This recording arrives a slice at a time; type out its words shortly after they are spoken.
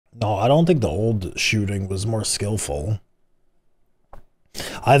No, I don't think the old shooting was more skillful.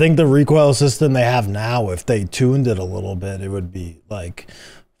 I think the recoil system they have now, if they tuned it a little bit, it would be like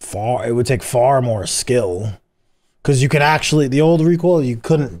it would take far more skill. Because you could actually, the old recoil, you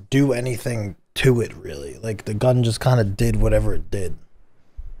couldn't do anything to it really. Like the gun just kind of did whatever it did.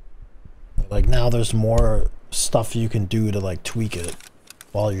 Like now there's more stuff you can do to like tweak it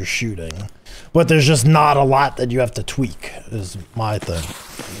while you're shooting. But there's just not a lot that you have to tweak, is my thing.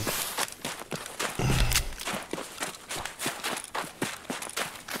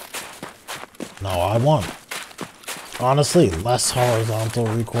 No, I want, honestly, less horizontal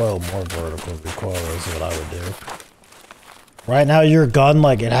recoil, more vertical recoil is what I would do. Right now your gun,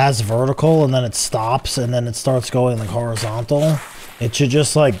 like, it has vertical and then it stops and then it starts going like horizontal. It should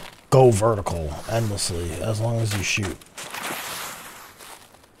just like go vertical endlessly as long as you shoot.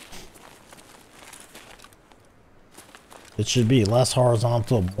 It should be less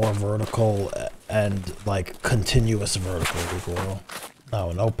horizontal, more vertical, and like continuous vertical recoil.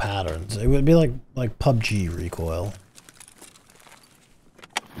 No, no patterns. It would be like PUBG recoil.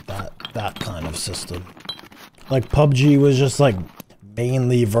 That kind of system. Like PUBG was just like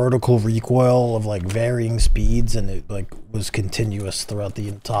mainly vertical recoil of like varying speeds, and it like was continuous throughout the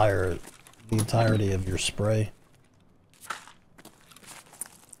entirety of your spray.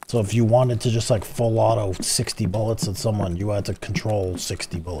 So if you wanted to just like full auto 60 bullets at someone, you had to control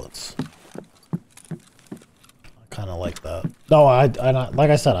 60 bullets. Kind of like that. No, I like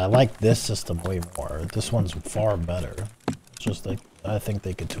I said, I like this system way more. This one's far better. It's just like I think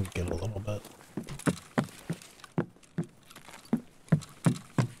they could tweak it a little bit.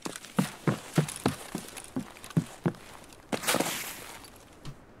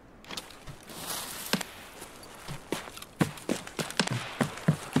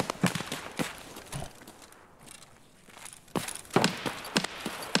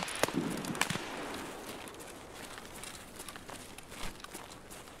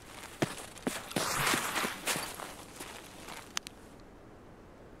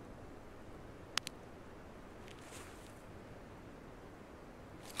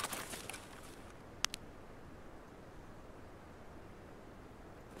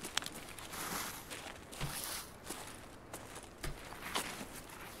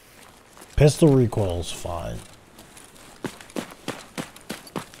 Pistol recoil's fine.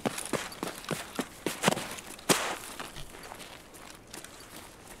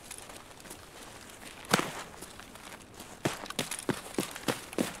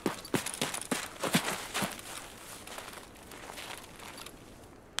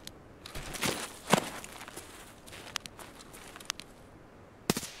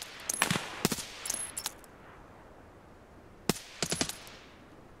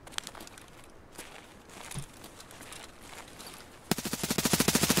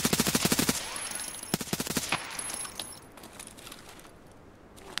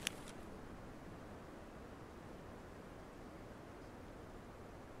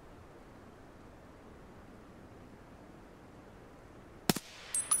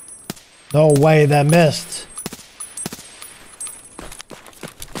 No way, that missed.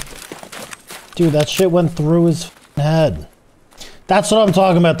 Dude, that shit went through his head. That's what I'm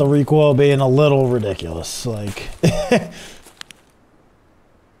talking about, the recoil being a little ridiculous. Like,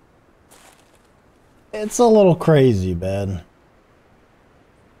 it's a little crazy, man.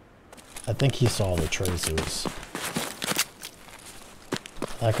 I think he saw the tracers.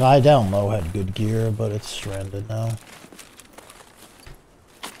 That guy down low had good gear, but it's stranded now.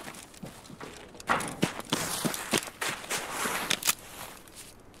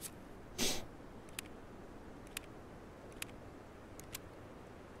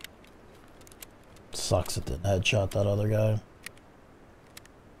 Sucks it didn't headshot that other guy.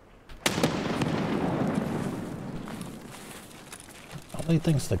 How many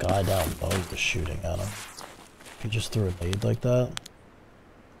thinks the guy down low was shooting at him? If he just threw a nade like that?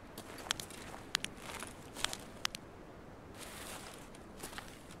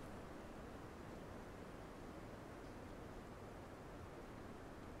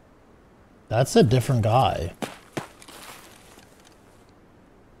 That's a different guy.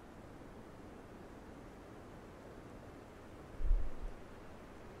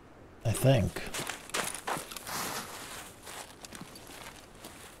 I think.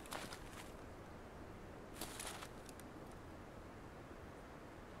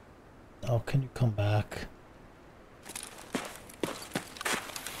 Oh, can you come back?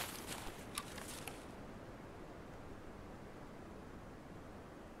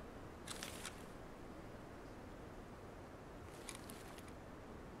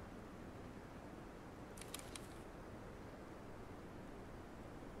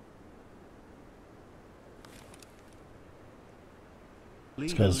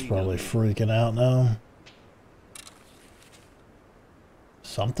 This guy's probably freaking out now.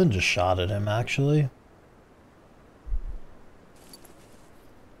 Something just shot at him, actually.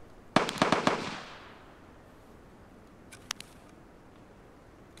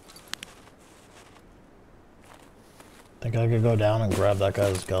 Think I could go down and grab that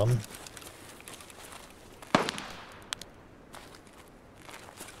guy's gun?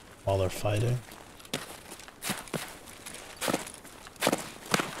 While they're fighting.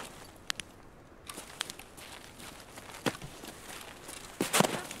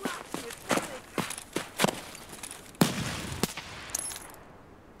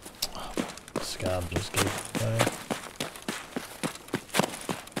 Scab just gave it away.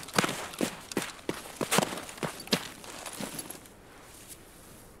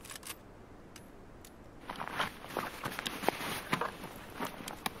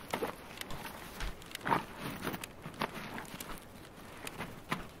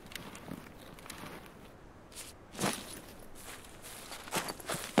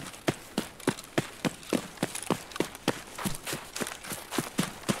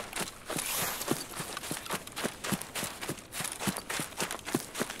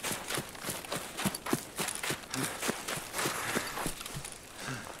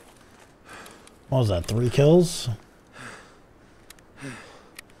 What was that, 3 kills?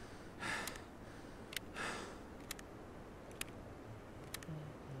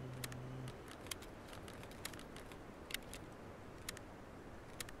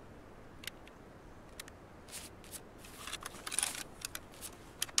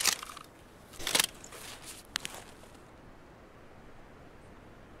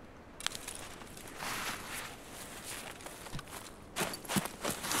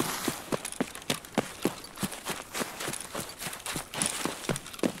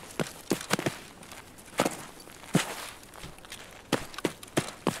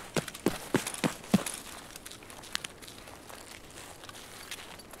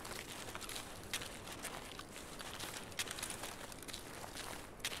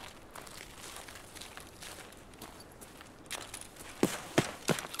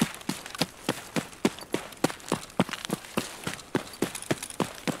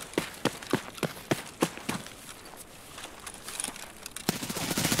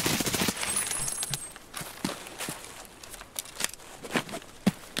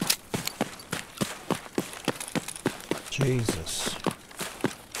 Jesus.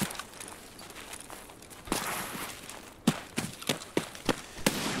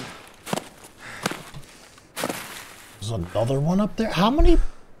 There's another one up there? How many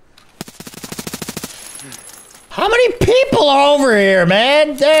people are over here,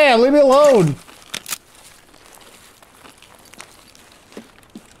 man? Damn, leave me alone.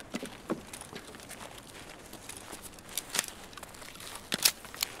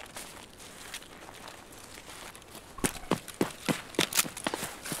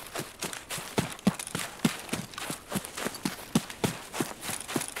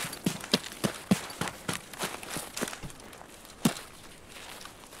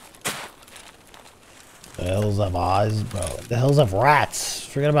 The hills have eyes, bro. The hills have rats.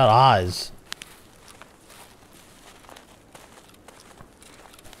 Forget about eyes.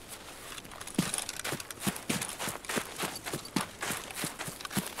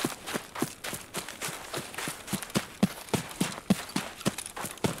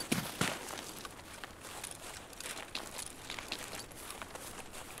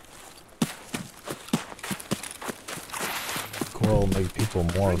 Will make people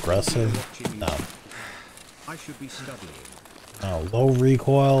more aggressive. No. I should be studying. No, low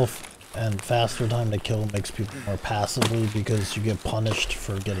recoil and faster time to kill makes people more passively because you get punished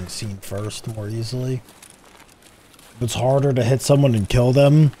for getting seen first more easily. It's harder to hit someone and kill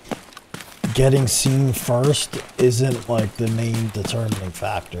them. Getting seen first isn't like the main determining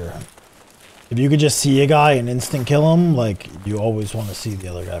factor. If you could just see a guy and instant kill him, like, you always want to see the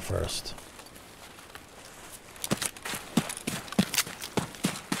other guy first.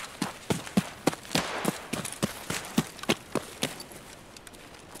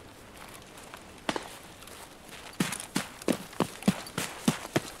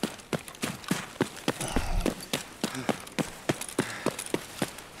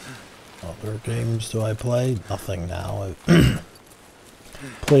 What games do I play? Nothing now. I've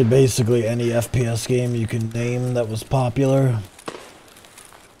played basically any FPS game you can name that was popular.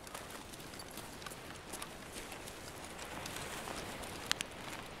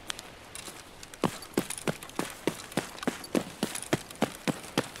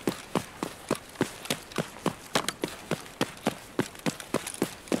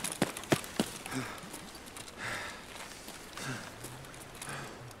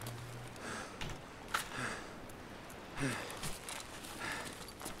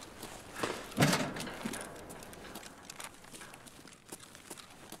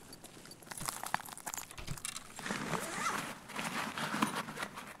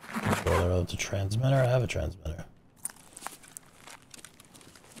 it's a transmitter? I have a transmitter.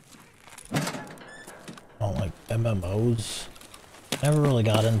 I don't like MMOs. Never really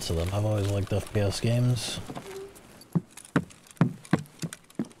got into them. I've always liked FPS games.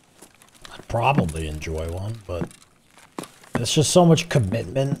 I'd probably enjoy one, but it's just so much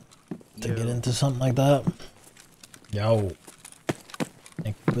commitment to get into something like that. Yo.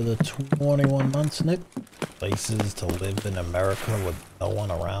 Thank you for the 21 months, Nick. Places to live in America with no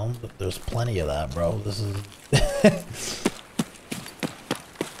one around. There's plenty of that, bro. This is...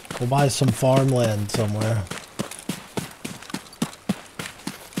 Go buy some farmland somewhere.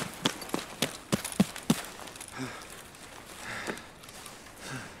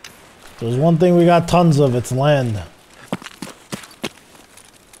 There's one thing we got tons of, it's land.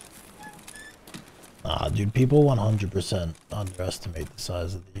 Nah, dude, people 100% underestimate the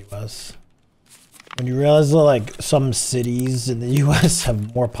size of the US. When you realize that, like, some cities in the US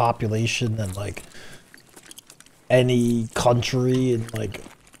have more population than, like, any country in, like,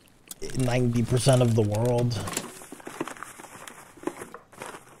 90% of the world.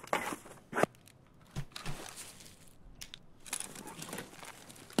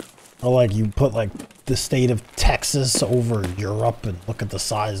 Or, like, you put, like, the state of Texas over Europe and look at the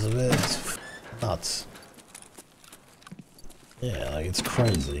size of it. It's nuts. Yeah, like, it's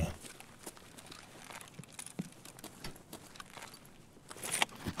crazy.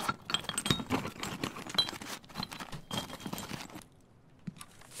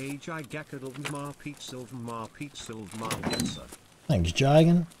 Thanks,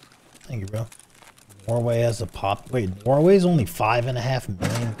 Jagan. Thank you, bro. Norway has a pop. Wait, Norway's only 5.5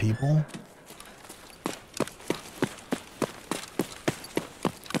 million people?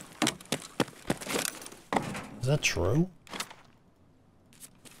 Is that true?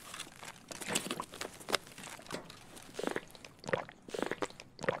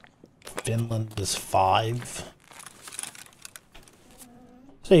 Finland is 5.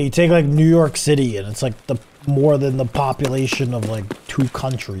 So you take like New York City and it's like the more than the population of like 2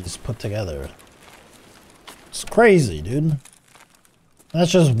 countries put together. It's crazy, dude.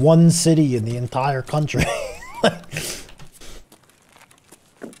 That's just one city in the entire country.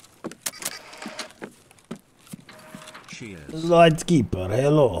 Cheers. LIGHTKEEPER,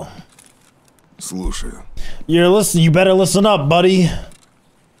 hello. Слушаю. You better listen up, buddy.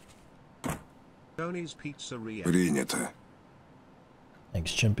 Tony's Pizzeria. Принято.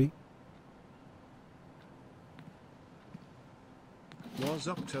 Thanks, Chimpy. Was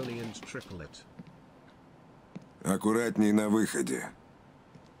up, Tony, and triple it. Аккуратней на выходе.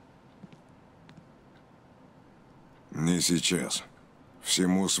 Не сейчас.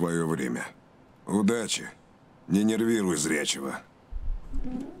 Всему свое время. Удачи. Не нервируй зрячего.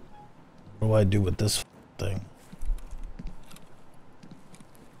 What do I do with this thing?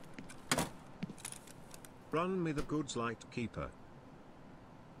 Run me the goods, LIGHTKEEPER.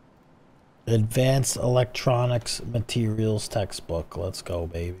 Advanced Electronics Materials textbook. Let's go,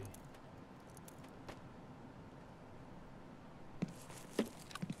 baby.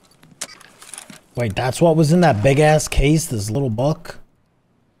 Wait, that's what was in that big ass case, this little book?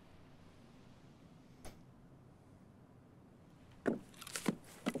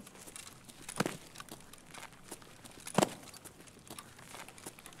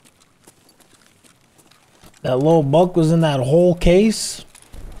 That little book was in that whole case?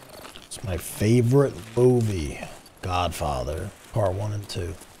 It's my favorite movie. Godfather, part 1 and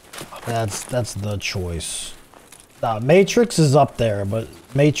 2. That's the choice. Matrix is up there, but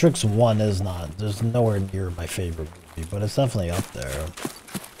Matrix 1 is not. There's nowhere near my favorite movie, but it's definitely up there.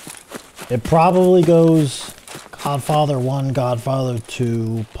 It probably goes Godfather 1, Godfather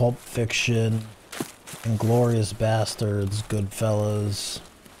 2, Pulp Fiction, Inglourious Bastards, Goodfellas,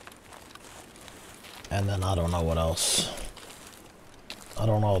 and then I don't know what else. I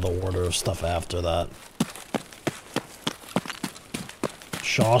don't know the order of stuff after that.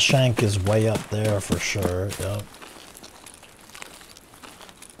 Shawshank is way up there for sure, yeah.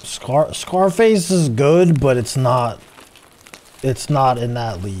 Scarface is good, but it's not in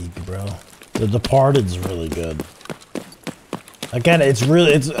that league, bro. The Departed's really good. Again, it's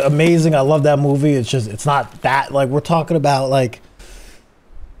amazing. I love that movie. It's not that, like, we're talking about like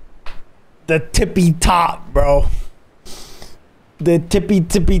the tippy top, bro. The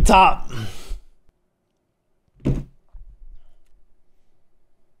tippy top.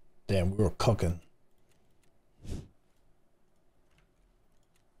 Damn, we were cooking.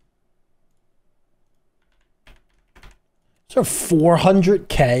 Is there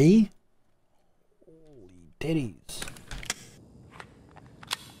 400K? Holy titties.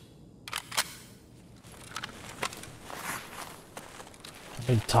 How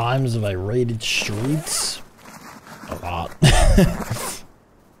many times have I raided streets? A lot.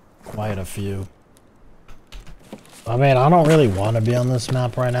 Quite a few. I mean, I don't really want to be on this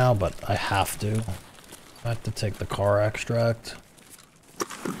map right now, but I have to. I have to take the car extract.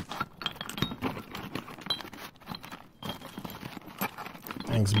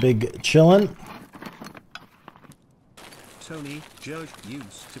 Thanks, big chillin'. Tony, Joe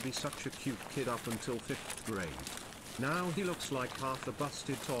used to be such a cute kid up until 5th grade. Now he looks like half a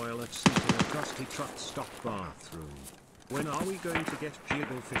busted toilet seat in a dusty truck stop bathroom. When are we going to get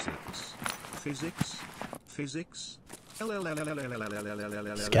jiggle physics? Physics? Physics?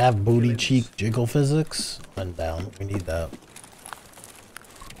 Scav booty cheek jiggle physics? I'm down. We need that.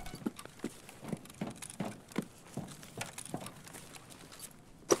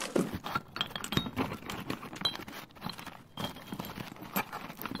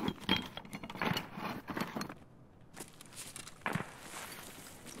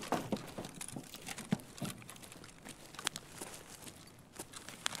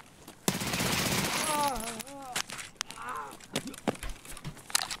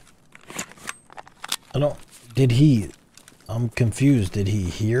 I don't, did he, I'm confused, did he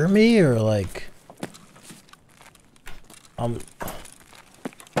hear me or like, what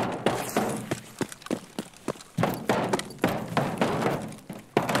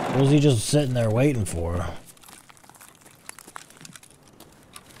was he just sitting there waiting for?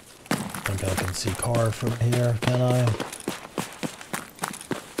 I think I can see car from here, can I?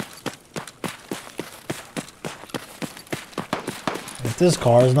 If this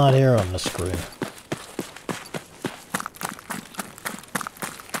car is not here, I'm gonna scream.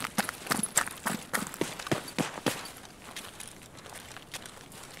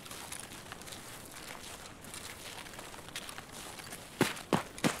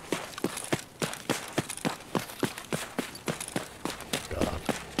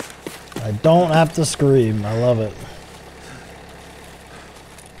 I don't have to scream. I love it.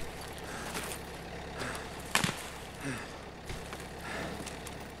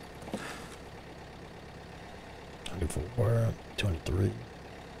 "24, 23,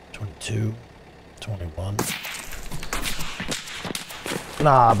 22, 21.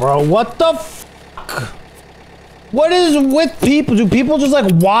 Nah, bro. What the fuck? What is with people? Do people just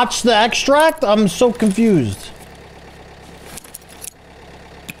like watch the extract? I'm so confused.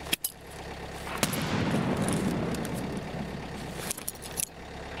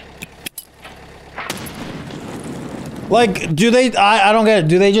 Like, do they, I don't get it.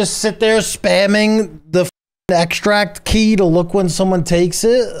 Do they just sit there spamming the extract key to look when someone takes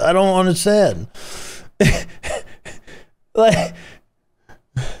it? I don't understand.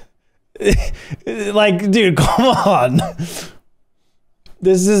 like, dude, come on.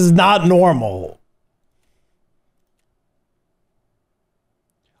 This is not normal.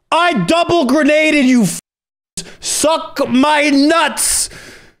 I double grenaded you. Suck my nuts.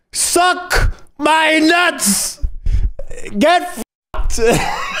 Suck my nuts. Get fucked.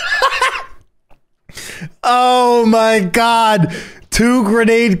 Oh my god. 2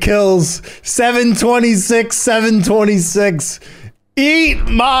 grenade kills. 726, 726. Eat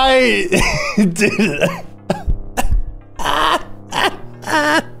my... Dude.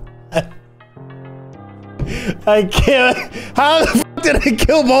 I can't... How the fuck did I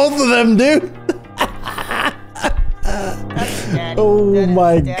kill both of them, dude? Oh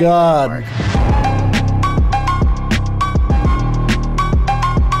my god.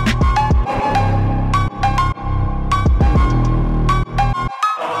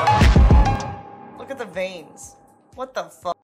 Look at the veins. What the fuck?